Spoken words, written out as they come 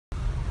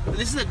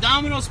This is the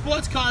Domino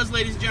sports cars,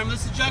 ladies and gentlemen.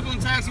 This is Juggling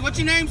Taxi. What's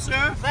your name,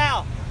 sir?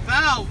 Val.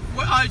 Val.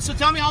 So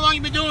tell me how long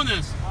you've been doing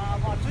this?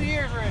 About 2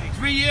 years already.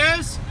 3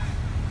 years?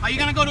 Are you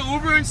going to go to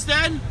Uber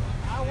instead?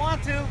 I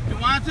want to. You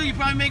want to? You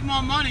probably make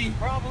more money.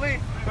 Probably.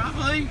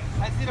 Probably?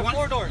 I just need a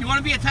 4-door. You want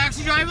to be a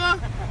taxi driver?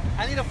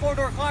 I need a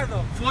 4-door car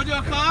though.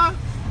 4-door car?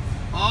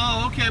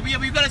 Oh, okay. But yeah,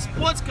 but you've got a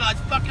sports car.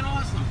 It's fucking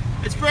awesome.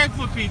 It's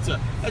Frankfurt Pizza.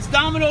 It's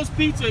Domino's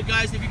Pizza,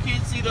 guys, if you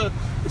can't see the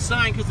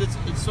sign because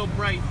it's so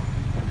bright.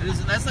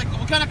 That's like,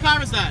 what kind of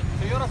car is that?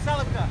 Toyota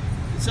Celica.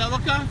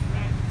 Celica?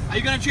 Are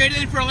you going to trade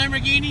it in for a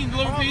Lamborghini and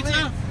deliver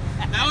pizza?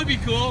 That would be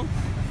cool.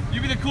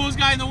 You'd be the coolest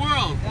guy in the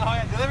world. Oh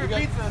yeah, deliver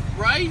pizza.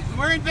 Right?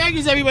 We're in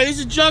Vegas, everybody. This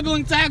is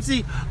Juggling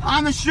Taxi.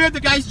 On the strip, the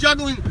guy's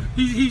juggling.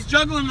 He's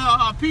juggling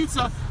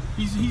pizza.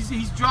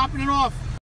 He's dropping it off.